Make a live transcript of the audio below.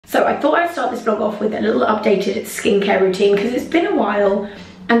So I thought I'd start this vlog off with a little updated skincare routine because it's been a while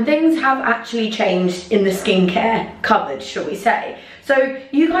and things have actually changed in the skincare cupboard, shall we say. So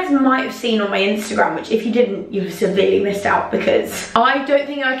you guys might have seen on my Instagram, which if you didn't, you've severely missed out, because I don't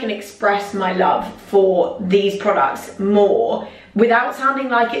think I can express my love for these products more without sounding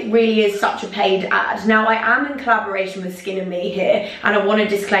like it really is such a paid ad. Now, I am in collaboration with Skin & Me here, and I want to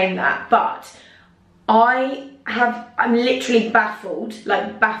disclaim that, but I'm literally baffled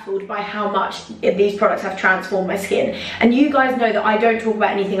by how much these products have transformed my skin. And you guys know that I don't talk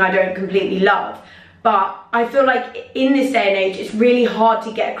about anything I don't completely love, but I feel like in this day and age, it's really hard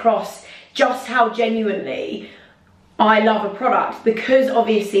to get across just how genuinely I love a product, because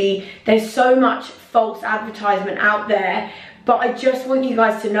obviously there's so much false advertisement out there. But I just want you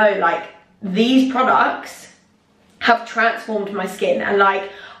guys to know, like, these products have transformed my skin, and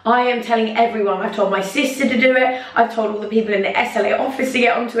like, I am telling everyone. I've told my sister to do it, I've told all the people in the SLA office to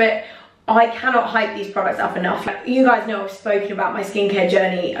get onto it. I cannot hype these products up enough. Like, you guys know I've spoken about my skincare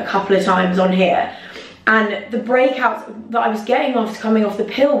journey a couple of times on here, and the breakouts that I was getting after coming off the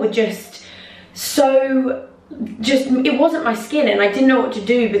pill were just so, it wasn't my skin, and I didn't know what to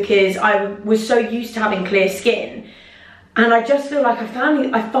do because I was so used to having clear skin. And I just feel like I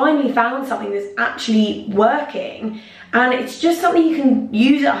finally found something that's actually working, and it's just something you can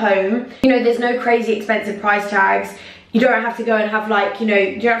use at home. You know, there's no crazy expensive price tags. You don't have to go and have, like, you know,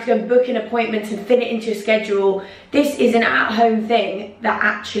 you don't have to go and book in appointments and fit it into a schedule. This is an at-home thing that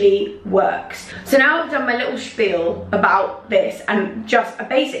actually works. So now I've done my little spiel about this, and just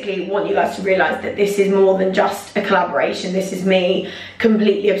basically want you guys to realise that this is more than just a collaboration. This is me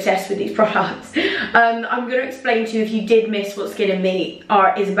completely obsessed with these products. I'm going to explain to you, if you did miss what Skin & Me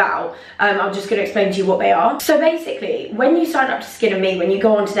is about, I'm just going to explain to you what they are. So basically, when you sign up to Skin & Me, when you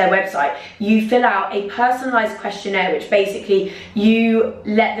go onto their website, you fill out a personalised questionnaire, which basically you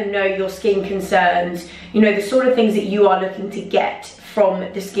let them know your skin concerns, you know, the sort of things that you are looking to get from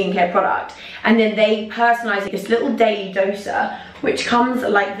the skincare product, and then they personalize this little daily doser, which comes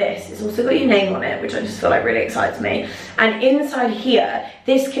like this. It's also got your name on it, which I just feel like really excites me. And inside here,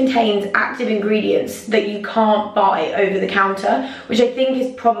 this contains active ingredients that you can't buy over the counter, which I think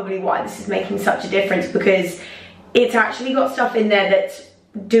is probably why this is making such a difference, because it's actually got stuff in there that's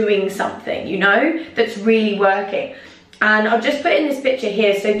doing something, you know, that's really working. And I'll just put in this picture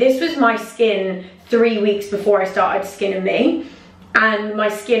here. So this was my skin 3 weeks before I started Skin & Me, and my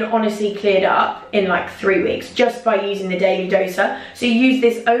skin honestly cleared up in like 3 weeks just by using the daily doser. So you use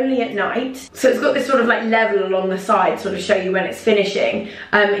this only at night. So it's got this sort of like level along the side, sort of show you when it's finishing,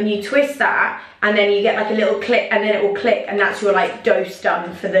 and you twist that, and then you get like a little click, and then it will click, and that's your like dose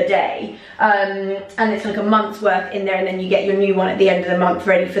done for the day. And it's like a month's worth in there, and then you get your new one at the end of the month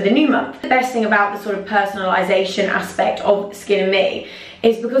ready for the new month. The best thing about the sort of personalization aspect of Skin & Me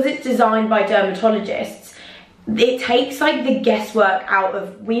is because it's designed by dermatologists, it takes like the guesswork out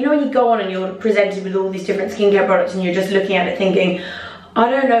of, you know, when you go on and you're presented with all these different skincare products and you're just looking at it thinking, I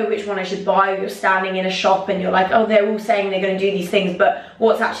don't know which one I should buy. You're standing in a shop and you're like, oh, they're all saying they're going to do these things, but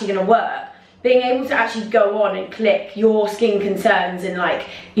what's actually going to work? Being able to actually go on and click your skin concerns and, like,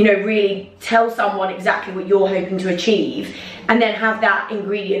 you know, really tell someone exactly what you're hoping to achieve, and then have that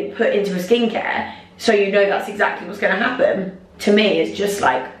ingredient put into a skincare so you know that's exactly what's going to happen, to me is just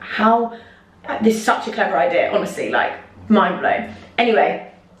like, how, this is such a clever idea, honestly, like, mind blown.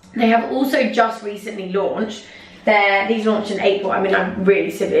 Anyway, they have also just recently launched these launched in April. I mean, I'm really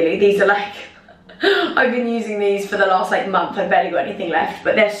severely, these are like, I've been using these for the last like month. I've barely got anything left,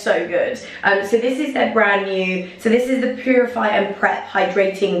 but they're so good. So this is their brand new, so this is the Purify and Prep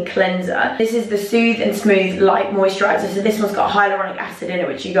Hydrating Cleanser. This is the Soothe and Smooth Light Moisturizer. So this one's got hyaluronic acid in it,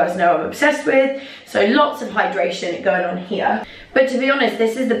 which you guys know I'm obsessed with. So lots of hydration going on here. But to be honest,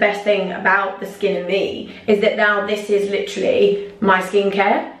 this is the best thing about the Skin & Me, is that now this is literally my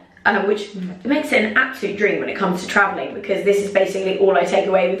skincare. Which makes it an absolute dream when it comes to traveling, because this is basically all I take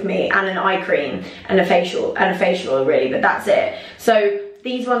away with me, and an eye cream and a facial really, but that's it. So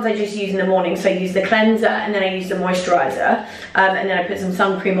these ones I just use in the morning. So I use the cleanser, and then I use the moisturizer, and then I put some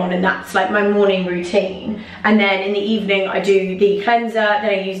sun cream on, and that's like my morning routine. And then in the evening I do the cleanser,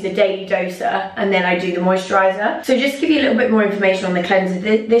 then I use the daily doser, and then I do the moisturizer. So just to give you a little bit more information on the cleanser,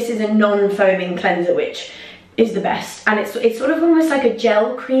 this is a non-foaming cleanser, which is the best, and it's sort of almost like a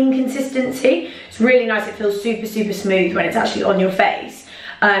gel cream consistency. It's really nice. It feels super smooth when it's actually on your face,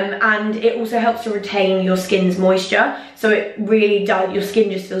 and it also helps to retain your skin's moisture, so it really does, your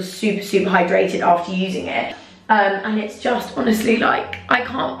skin just feels super hydrated after using it, and it's just honestly like,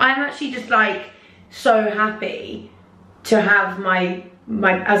 I'm actually just like so happy to have my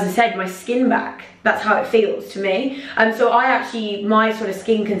as I said, my skin back. That's how it feels to me. So my sort of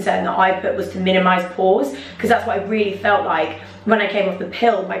skin concern that I put was to minimize pores, because that's what I really felt like when I came off the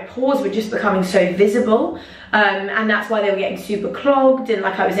pill. My pores were just becoming so visible, and that's why they were getting super clogged, and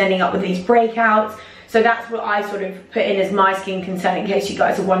like I was ending up with these breakouts. So that's what I sort of put in as my skin concern, in case you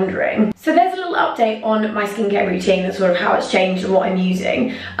guys are wondering. So there's a little update on my skincare routine and sort of how it's changed and what I'm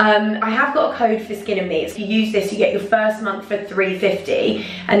using. I have got a code for Skin and Me. If you use this, you get your first month for $3.50,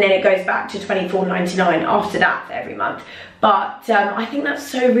 and then it goes back to $24.99 after that for every month. But I think that's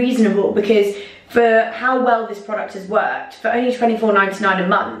so reasonable, because for how well this product has worked, for only $24.99 a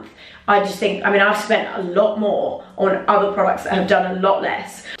month, I just think, I mean, I've spent a lot more on other products that have done a lot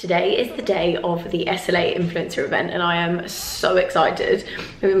less. Today is the day of the SLA influencer event, and I am so excited.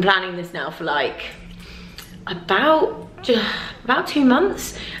 We've been planning this now for like about 2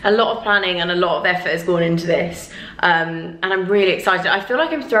 months. A lot of planning and a lot of effort has gone into this, and I'm really excited. I feel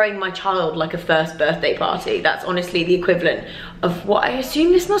like I'm throwing my child like a first birthday party. That's honestly the equivalent of what I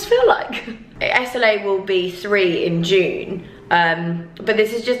assume this must feel like. SLA will be 3 in June. But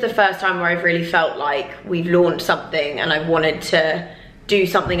this is just the first time where I've really felt like we've launched something and I wanted to do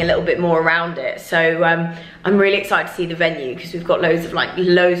something a little bit more around it. So I'm really excited to see the venue, because we've got loads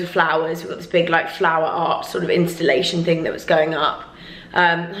of flowers. We've got this big like flower art sort of installation thing that was going up.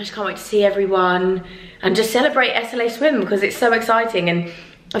 I just can't wait to see everyone and just celebrate SLA Swim, because it's so exciting. And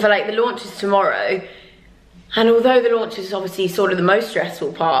I feel like the launch is tomorrow, and although the launch is obviously sort of the most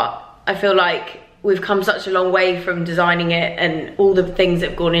stressful part, I feel like we've come such a long way from designing it and all the things that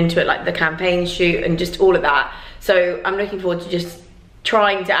have gone into it, like the campaign shoot and just all of that. So I'm looking forward to just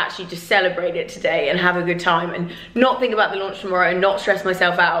trying to actually just celebrate it today and have a good time, and not think about the launch tomorrow and not stress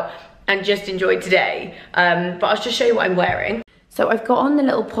myself out, and just enjoy today. But I'll just show you what I'm wearing. So I've got on the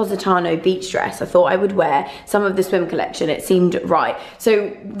little Positano beach dress. I thought I would wear some of the swim collection. It seemed right.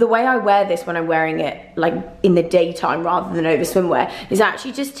 So the way I wear this when I'm wearing it like in the daytime rather than over swimwear is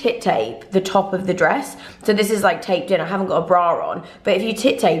actually just tit tape the top of the dress. So this is like taped in. I haven't got a bra on, but if you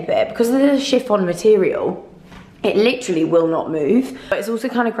tit tape it, because of the chiffon material, it literally will not move. But it's also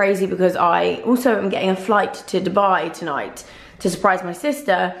kind of crazy because I also am getting a flight to Dubai tonight to surprise my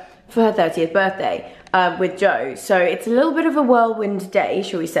sister for her 30th birthday. With Joe, so it's a little bit of a whirlwind day,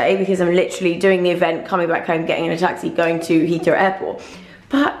 shall we say, because I'm literally doing the event, coming back home, getting in a taxi, going to Heathrow Airport.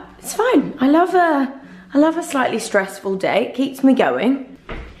 But it's fine. I love a slightly stressful day. It keeps me going.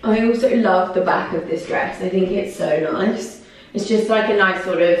 I also love the back of this dress. I think it's so nice. It's just like a nice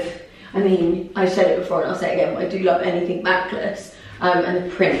sort of, I mean, I've said it before and I'll say it again, but I do love anything backless. And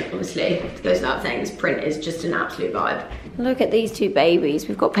the print, obviously, it goes without saying, this print is just an absolute vibe. Look at these two babies.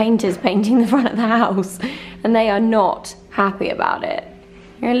 We've got painters painting the front of the house, and they are not happy about it.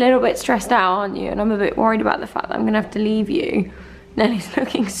 You're a little bit stressed out, aren't you? And I'm a bit worried about the fact that I'm gonna have to leave you. Nellie's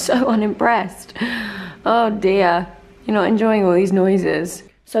looking so unimpressed. Oh dear, you're not enjoying all these noises.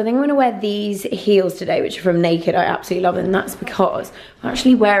 So I think I'm gonna wear these heels today, which are from Naked. I absolutely love them, and that's because I'm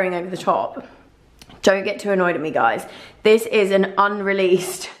actually wearing over the top. Don't get too annoyed at me, guys. This is an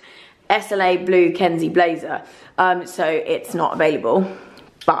unreleased SLA blue Kenzie blazer. So it's not available,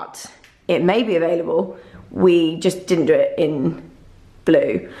 but it may be available. We just didn't do it in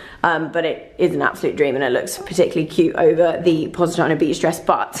blue, but it is an absolute dream, and it looks particularly cute over the Positano beach dress.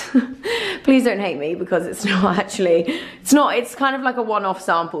 But please don't hate me, because it's not actually, it's kind of like a one-off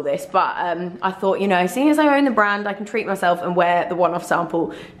sample, this, but I thought, you know, seeing as I own the brand, I can treat myself and wear the one-off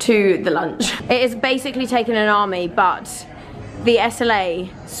sample to the lunch. It is basically taken an army, but the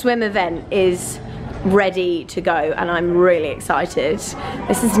SLA swim event is ready to go, and I'm really excited.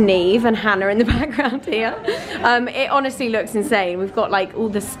 This is Neve and Hannah in the background here. It honestly looks insane. We've got like all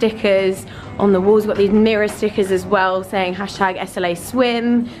the stickers on the walls. We've got these mirror stickers as well saying hashtag SLA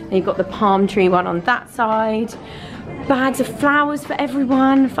swim. Then you've got the palm tree one on that side. Bags of flowers for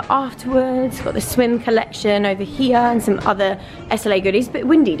everyone for afterwards. Got the swim collection over here and some other SLA goodies. A bit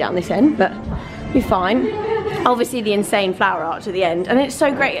windy down this end, but be fine. Obviously the insane flower art at the end, and it's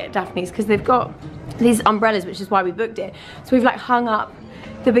so great at Daphne's because they've got these umbrellas, which is why we booked it. So we've like hung up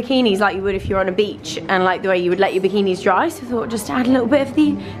the bikinis like you would if you're on a beach, and like the way you would let your bikinis dry. So I thought just add a little bit of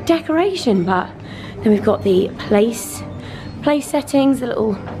the decoration. But then we've got the place settings, the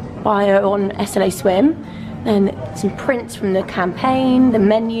little bio on SLA Swim, and some prints from the campaign, the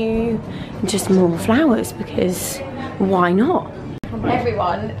menu, and just more flowers, because why not?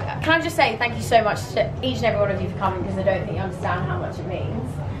 Everyone, can I just say thank you so much to each and every one of you for coming, because I don't think you understand how much it means.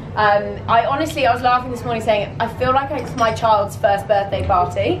 I was laughing this morning saying I feel like it's my child's first birthday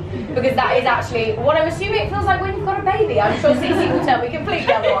party, because that is actually what I'm assuming it feels like when you've got a baby. I'm sure Cece will tell me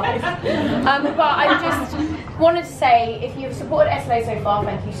completely otherwise. But I'm just wanted to say, if you've supported SLA so far,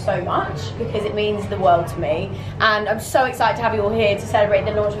 thank you so much, because it means the world to me. And I'm so excited to have you all here to celebrate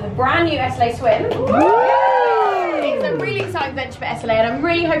the launch of the brand new SLA Swim. It's a really exciting venture for SLA, and I'm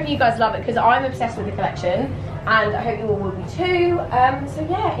really hoping you guys love it, because I'm obsessed with the collection, and I hope you all will be too. So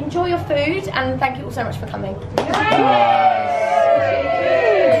yeah, enjoy your food, and thank you all so much for coming.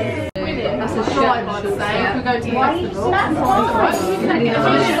 That's a shot, I'd say. If we go to the festival.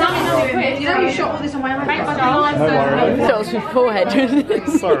 You know you shot all this on my iPad. No worries. Shots with forehead.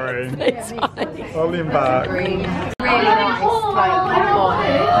 Sorry. I'll lean back. Really nice, like,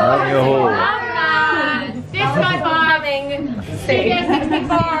 Having a haul. This guy's having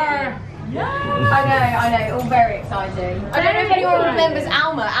 64. I know, all very exciting. I don't know if anyone remembers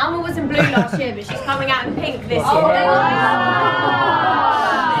Alma. Alma was in blue last year, but she's coming out in pink this year.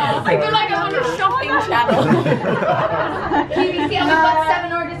 I feel like I'm on a shopping channel. QVC, I've got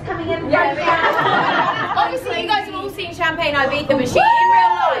 7 orders coming in. Yeah. Obviously, you guys have all seen Champagne Ibiza, but she, in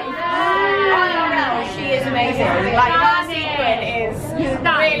real life, she is amazing. Like, her sequin is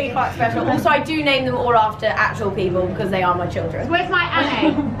really quite special. Also, I do name them all after actual people because they are my children. Where's my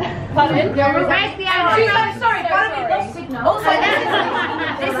Annie? Pardon? Where's the Annie? Sorry. Also, this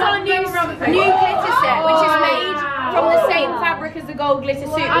is our new glitter set, which is made from the same fabric as the gold glitter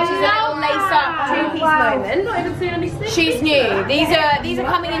suit, which is a little lace-up two-piece moment. Not even seen any snippets. She's new. These are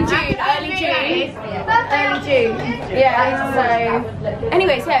coming in June, early June. Yeah. So,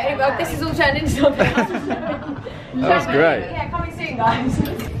 anyways, yeah. This is all turned into something else. That was great. Yeah, coming soon, guys.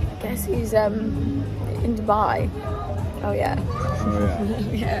 Guess who's in Dubai? Oh yeah.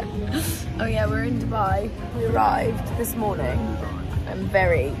 Oh yeah, we're in Dubai. We arrived this morning. I'm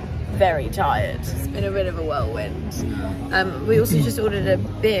very tired. It's been a bit of a whirlwind. We also just ordered a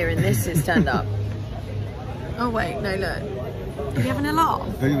beer, and this has turned up. Oh wait, no, look. Are you having a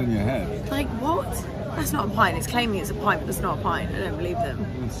laugh? Bigger than your head. Like what? That's not a pint. It's claiming it's a pint, but it's not a pint. I don't believe them.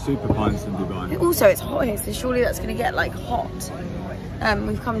 It's super pints in Dubai. Also, it's hot here, so surely that's going to get like hot.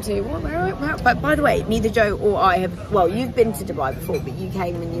 We've come to where? But by the way, neither Joe or I have. Well, you've been to Dubai before, but you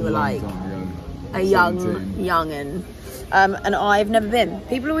came when you were like a young'un. And I've never been.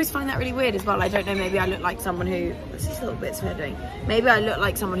 People always find that really weird as well. I don't know, maybe I look like someone who, what's these little bits we're doing? Maybe I look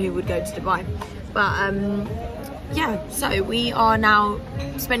like someone who would go to Dubai. But yeah, so we are now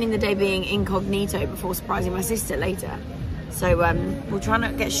spending the day being incognito before surprising my sister later. So we'll try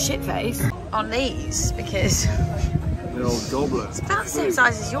not to get shit-faced on these, because The old goblet. it's about the same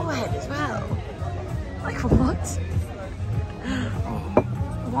size as your head as well. Like what?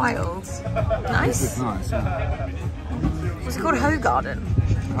 Wild. Nice. This is nice, yeah. What's it called? Hogarden.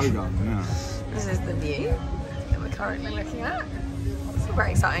 Hogarden, yeah. This is the view that we're currently looking at. It's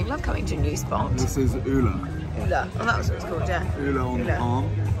very exciting. Love coming to a new spot. This is Ula. Ula. Oh, that was what it's called, yeah. Ula on the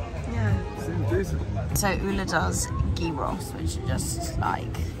palm. Yeah. Seems decent. So Ula does gyros, which are just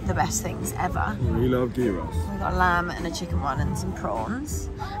like the best things ever. We love gyros. We've got a lamb and a chicken one and some prawns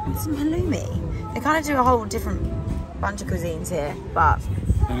and some halloumi. They kind of do a whole different bunch of cuisines here, but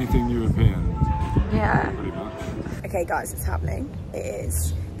Anything European, yeah. pretty much. Okay guys, it's happening. It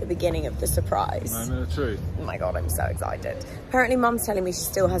is the beginning of the surprise. Moment of truth. Oh my god, I'm so excited. Apparently Mum's telling me she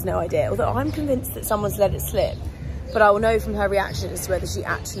still has no idea, although I'm convinced that someone's let it slip. But I will know from her reaction as to whether she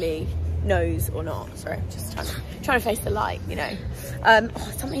actually knows or not. Sorry, I'm just trying to face the light, you know. Oh,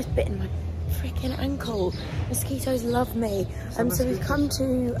 something's bitten my freaking ankle. Mosquitoes love me. So we've come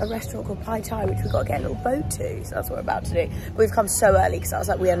to a restaurant called Pai Tai, which we've got to get a little boat to. So that's what we're about to do. But we've come so early because I was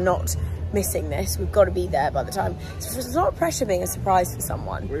like, we are not missing this. We've got to be there by the time. So there's a lot of pressure being a surprise for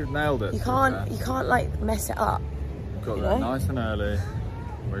someone. We've nailed it. You can't like mess it up. We've got there nice and early.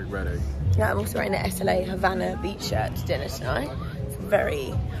 We're ready. Yeah, I'm also wearing an SLA Havana beach shirt to dinner tonight.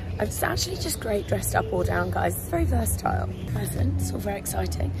 It's actually just great dressed up all down, guys. It's very versatile. It's all very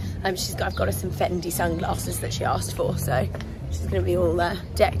exciting. I've got her some Fendi sunglasses that she asked for, so she's going to be all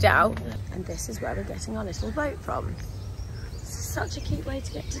decked out. And this is where we're getting our little boat from. This is such a cute way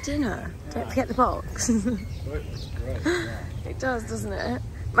to get to dinner. Don't forget the box. It does, doesn't it?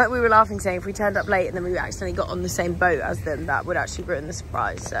 Like we were laughing saying if we turned up late and then we accidentally got on the same boat as them, that would actually ruin the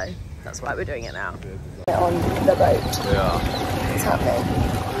surprise. So that's why we're doing it now. We're on the boat. Yeah. It's happening.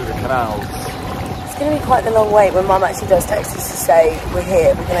 Through the canals. It's going to be quite the long wait when Mum actually does text us to say we're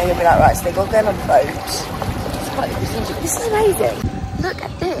here. We're going to be like, right, so they've got to go on a boat. It's quite the procedure. This is amazing. Look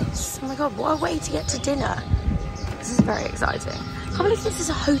at this. Oh my god, what a way to get to dinner. This is very exciting. I can't believe this is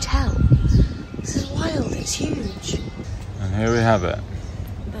a hotel. This is wild. It's huge. And here we have it.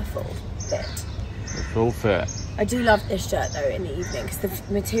 The full fit. The full fit. I do love this shirt though in the evening because the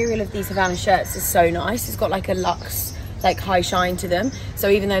material of these Havana shirts is so nice. It's got like a luxe like high shine to them. So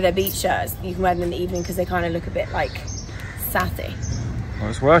even though they're beach shirts, you can wear them in the evening because they kind of look a bit like sassy. Well,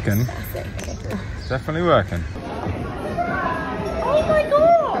 it's working. Sassy. Okay, cool. It's definitely working. Oh my god!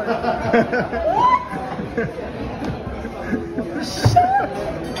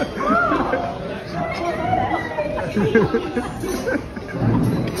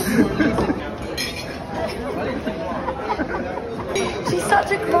 She's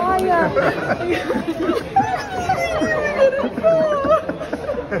such a crier.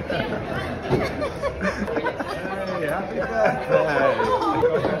 Hey, happy birthday.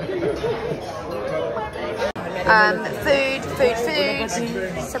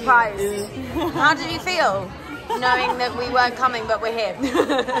 Food. Surprise. How did you feel? Knowing that we weren't coming, but we're here.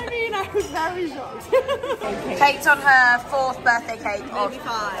 I mean, I was very shocked. Kate's on her 4th birthday cake of Maybe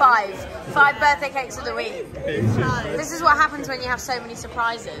 5 birthday cakes of the week. This is what happens when you have so many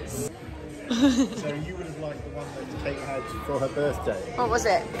surprises. So you would have liked the one that Kate had for her birthday. What was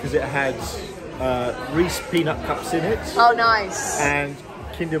it? Because it had Reese peanut cups in it. Oh, nice. And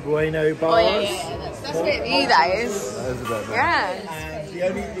Kinder Bueno bars. Oh, yeah. That's a bit of you, that is. That is a bit, Yeah.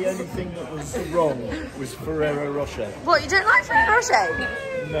 And the only thing that was wrong was Ferrero Rocher. What, you don't like Ferrero Rocher?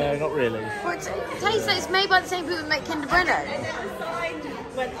 No, not really. Well, it tastes like it's made by the same people that make Kinder Bueno.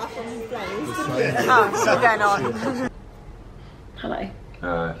 Went up on flames. Oh, still going on. Hello.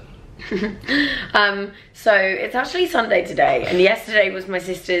 So it's actually Sunday today, and yesterday was my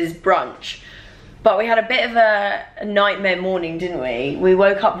sister's brunch. But we had a bit of a nightmare morning, didn't we? We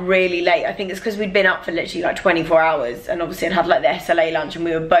woke up really late. I think it's because we'd been up for literally like 24 hours, and obviously I'd had like the SLA lunch, and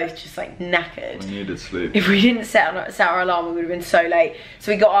we were both just like knackered. We needed sleep. If we didn't set our alarm, we would have been so late.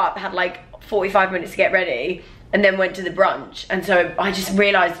 So we got up, had like 45 minutes to get ready, and then went to the brunch. And so I just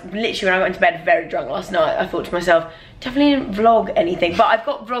realised, literally when I got into bed very drunk last night, I thought to myself, definitely didn't vlog anything. But I've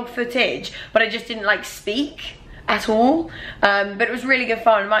got vlog footage, but I just didn't like speak at all. But it was really good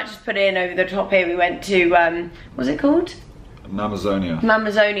fun. I might just put it in over the top here. We went to, what was it called? Mamazonia.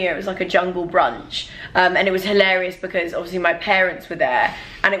 Mamazonia. It was like a jungle brunch, and it was hilarious because obviously my parents were there,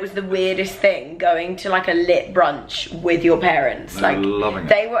 and it was the weirdest thing going to like a lit brunch with your parents. They like were loving it.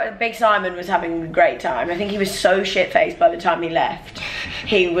 They were. Big Simon was having a great time. I think he was so shit-faced by the time he left.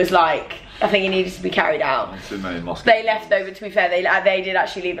 He was like, I think he needed to be carried out. Too many mosquitoes. They left over, to be fair, they did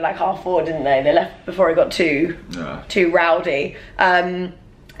actually leave at like 4:30, didn't they? They left before it got too rowdy.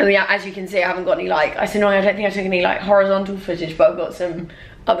 And yeah, as you can see, I haven't got any like, I said, no, I don't think I took any like horizontal footage, but I've got some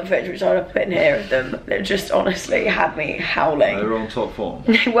other footage which I'll put in here of them. They just honestly had me howling. They were on top form.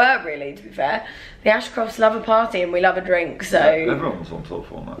 They were really, to be fair. The Ashcrofts love a party and we love a drink, so... Yeah, everyone was on top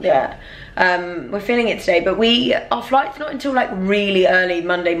form, actually. Yeah. We're feeling it today, but our flight's not until like really early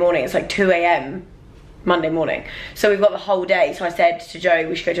Monday morning. It's like 2 AM Monday morning. So we've got the whole day. So I said to Joe,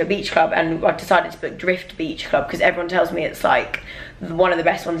 we should go to a beach club, and I've decided to book Drift Beach Club because everyone tells me it's like one of the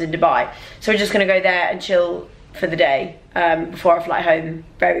best ones in Dubai. So we're just gonna go there and chill for the day before our flight home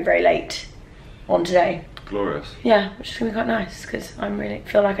very, very late on today. Glorious. Yeah, which is gonna be quite nice because I really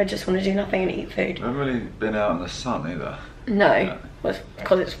feel like I just want to do nothing and eat food. I haven't really been out in the sun either. No, Yeah. well,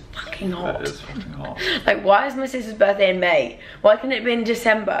 because it's fucking hot. It is fucking hot. Like, why is my sister's birthday in May? Why couldn't it be in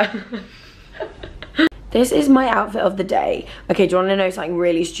December? This is my outfit of the day. Okay, do you want to know something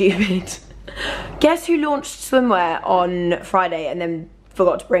really stupid? Guess who launched swimwear on Friday and then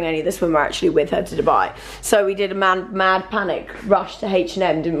forgot to bring any of the swimwear actually with her to Dubai? So we did a mad panic rush to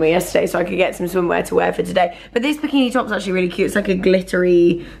H&M, didn't we, yesterday, so I could get some swimwear to wear for today. But this bikini top's actually really cute. It's like a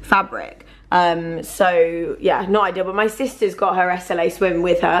glittery fabric. So yeah, not ideal, but my sister's got her SLA swim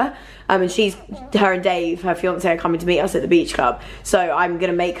with her, and her and Dave, her fiance, are coming to meet us at the beach club, so I'm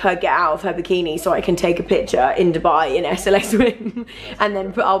gonna make her get out of her bikini so I can take a picture in Dubai in SLA swim and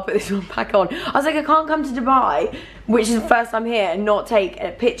then I'll put this one back on. I was like, I can't come to Dubai, which is the first time here, and not take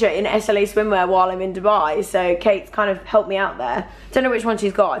a picture in SLA swimwear while I'm in Dubai. So Kate's kind of helped me out there. Don't know which one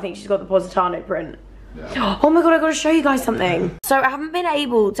she's got. I think she's got the Positano print. Yeah. Oh my god, I gotta show you guys something. So I haven't been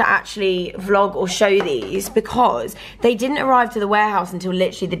able to actually vlog or show these because they didn't arrive to the warehouse until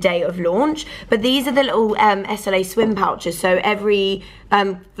literally the day of launch. But these are the little SLA swim pouches. So every,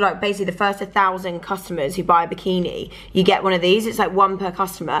 like basically the first 1,000 customers who buy a bikini, you get one of these. It's like one per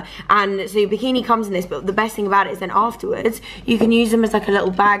customer. And so your bikini comes in this, but the best thing about it is then afterwards, you can use them as like a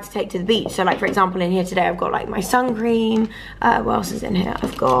little bag to take to the beach. So like for example in here today, I've got like my sun cream. What else is in here?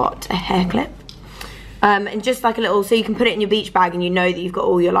 I've got a hair clip. And just like a little, so you can put it in your beach bag and you know that you've got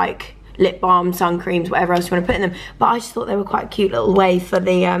all your like lip balm, sun creams, whatever else you want to put in them. But I just thought they were quite a cute little way for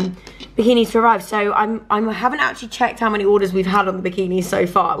the bikinis to arrive. So I haven't actually checked how many orders we've had on the bikinis so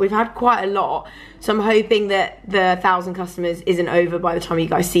far. We've had quite a lot. So I'm hoping that the 1,000 customers isn't over by the time you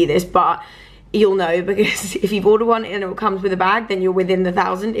guys see this. But you'll know, because if you've ordered one and it comes with a bag, then you're within the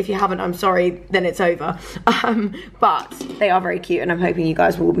 1,000. If you haven't, I'm sorry, then it's over. But they are very cute, and I'm hoping you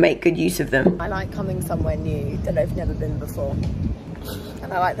guys will make good use of them. I like coming somewhere new that I've never been before.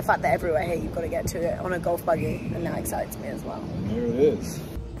 And I like the fact that everywhere here you've got to get to it on a golf buggy, and that excites me as well. Here it is.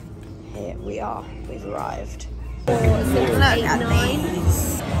 Here we are, we've arrived. Look at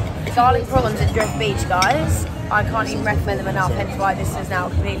these garlic prawns at Drift Beach, guys. I can't even recommend them enough, hence why this is now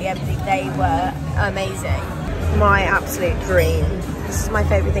completely empty. They were amazing. My absolute dream. This is my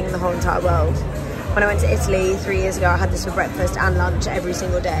favourite thing in the whole entire world. When I went to Italy 3 years ago, I had this for breakfast and lunch every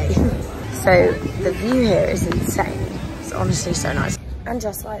single day. So the view here is insane. It's honestly so nice. And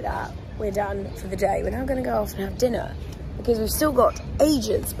just like that, we're done for the day. We're now going to go off and have dinner, because we've still got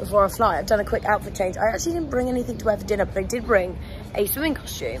ages before our flight. I've done a quick outfit change. I actually didn't bring anything to wear for dinner, but I did bring a swimming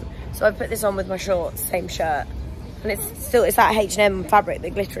costume. So I put this on with my shorts, same shirt. And it's that H&M fabric,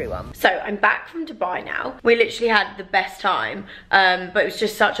 the glittery one. So I'm back from Dubai now. We literally had the best time, but it was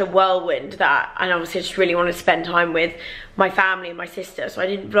just such a whirlwind that, and obviously I just really wanted to spend time with my family and my sister, so I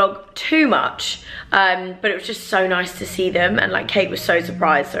didn't vlog too much, but it was just so nice to see them, and like Kate was so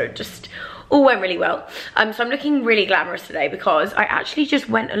surprised, so it just all went really well. So I'm looking really glamorous today because I actually just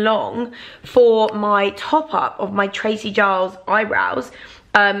went along for my top up of my Tracy Giles eyebrows,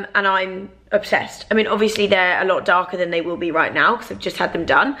 and I'm obsessed. I mean, obviously they're a lot darker than they will be right now because I've just had them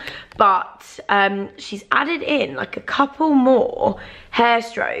done, but she's added in like a couple more hair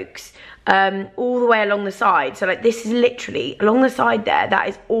strokes all the way along the side. So like this is literally along the side there, that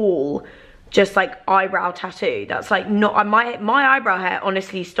is all just like eyebrow tattoo. That's like not, my eyebrow hair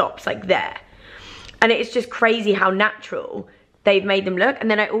honestly stops like there, and it's just crazy how natural they've made them look. And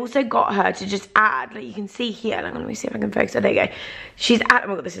then I also got her to just add, like you can see here, let me see if I can focus. Oh, there you go. She's added, oh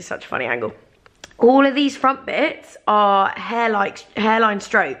my god, this is such a funny angle. All of these front bits are hairline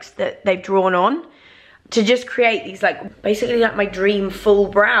strokes that they've drawn on to just create these like, basically like my dream full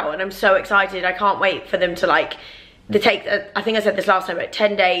brow. And I'm so excited. I can't wait for them to like, they take, I think I said this last time, but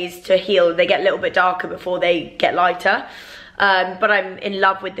 10 days to heal. They get a little bit darker before they get lighter. But I'm in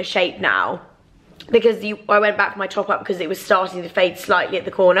love with the shape now, because I went back for my top up because it was starting to fade slightly at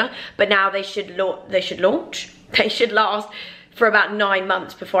the corner, but now they should last for about 9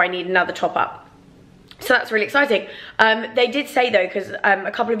 months before I need another top up. So that's really exciting. They did say though, because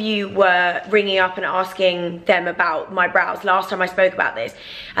a couple of you were ringing up and asking them about my brows last time I spoke about this,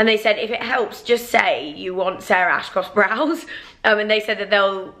 and they said if it helps, just say you want Sarah Ashcroft's brows. And they said that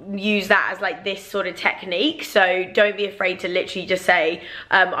they'll use that as like this sort of technique, so don't be afraid to literally just say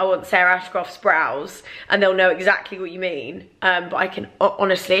I want Sarah Ashcroft's brows, and they'll know exactly what you mean. But I can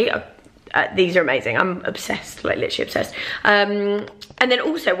honestly, these are amazing. I'm obsessed, like literally obsessed. And then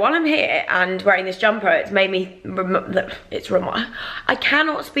also while I'm here and wearing this jumper, it's made me, I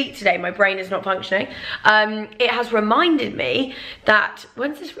cannot speak today, my brain is not functioning. It has reminded me that,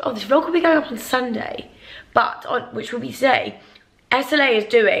 when's this, oh, this vlog will be going up on Sunday, but which will be today. SLA is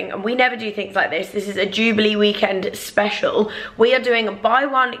doing, and we never do things like this is a Jubilee weekend special. We are doing a buy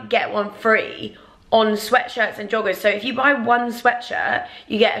one, get one free on sweatshirts and joggers. So if you buy one sweatshirt,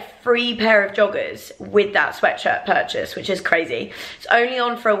 you get a free pair of joggers with that sweatshirt purchase, which is crazy. It's only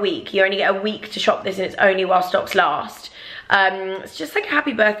on for a week. You only get a week to shop this, and it's only while stocks last. It's just like a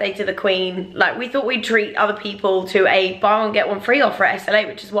happy birthday to the Queen. Like, we thought we'd treat other people to a buy one get one free offer at SLA,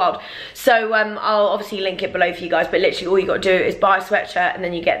 which is wild. So I'll obviously link it below for you guys, but literally all you got to do is buy a sweatshirt and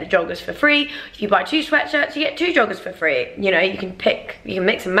then you get the joggers for free. If you buy 2 sweatshirts, you get 2 joggers for free. You know, you can pick, you can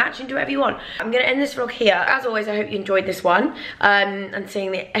mix and match and do whatever you want. I'm gonna end this vlog here. As always, I hope you enjoyed this one, and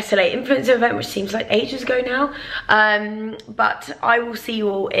seeing the SLA influencer event, which seems like ages ago now. But I will see you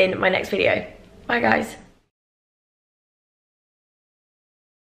all in my next video. Bye guys.